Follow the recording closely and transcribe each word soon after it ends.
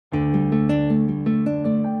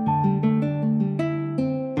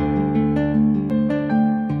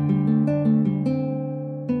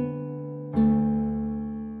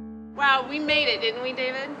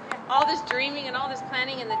dreaming and all this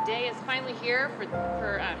planning, and the day is finally here for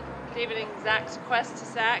David and Zach's quest to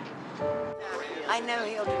SAC. I know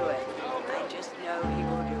he'll do it. I just know he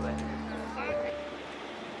will do it.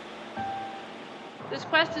 This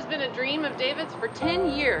quest has been a dream of David's for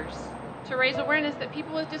 10 years, to raise awareness that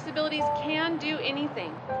people with disabilities can do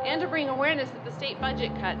anything, and to bring awareness that the state budget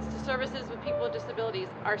cuts to services with people with disabilities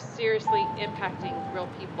are seriously impacting real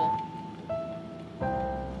people.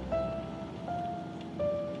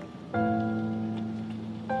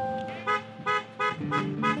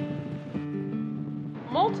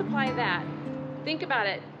 Multiply that. Think about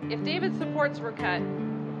it. If David's supports were cut,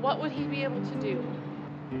 what would he be able to do?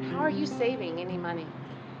 How are you saving any money?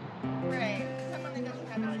 Right. Someone that doesn't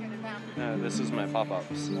have it down. This is my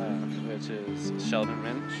pop-ups, which is Sheldon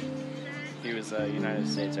Minch. He was United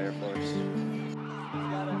States Air Force.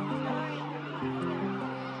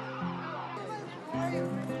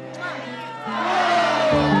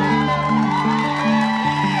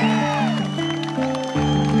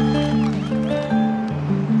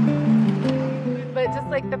 But just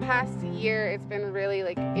like the past year, it's been really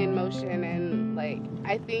like in motion, and like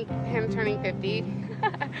I think him turning 50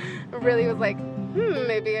 really was like,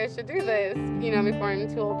 maybe I should do this, you know, before I'm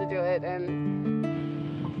too old to do it. And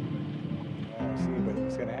see what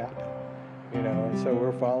was going to happen, you know. And so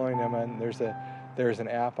we're following him, and there's an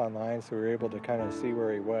app online, so we were able to kind of see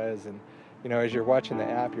where he was. And you know, as you're watching the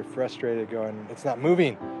app, you're frustrated, going, "It's not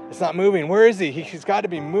moving. It's not moving. Where is he? He's got to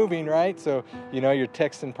be moving, right?" So you know, you're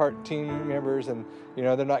texting part team members, and you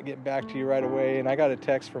know they're not getting back to you right away. And I got a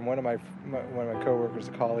text from one of my coworkers,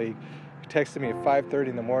 a colleague, who texted me at 5:30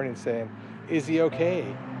 in the morning saying, "Is he okay?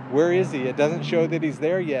 Where is he? It doesn't show that he's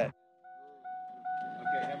there yet."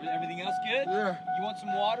 Okay, everything else good? Yeah. You want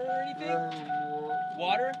some water or anything? Yeah.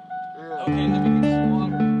 Water? Yeah. Okay, let me get you some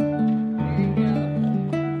water.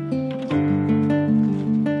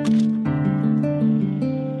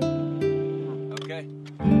 Okay.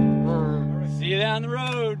 See you down the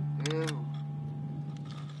road. Yeah.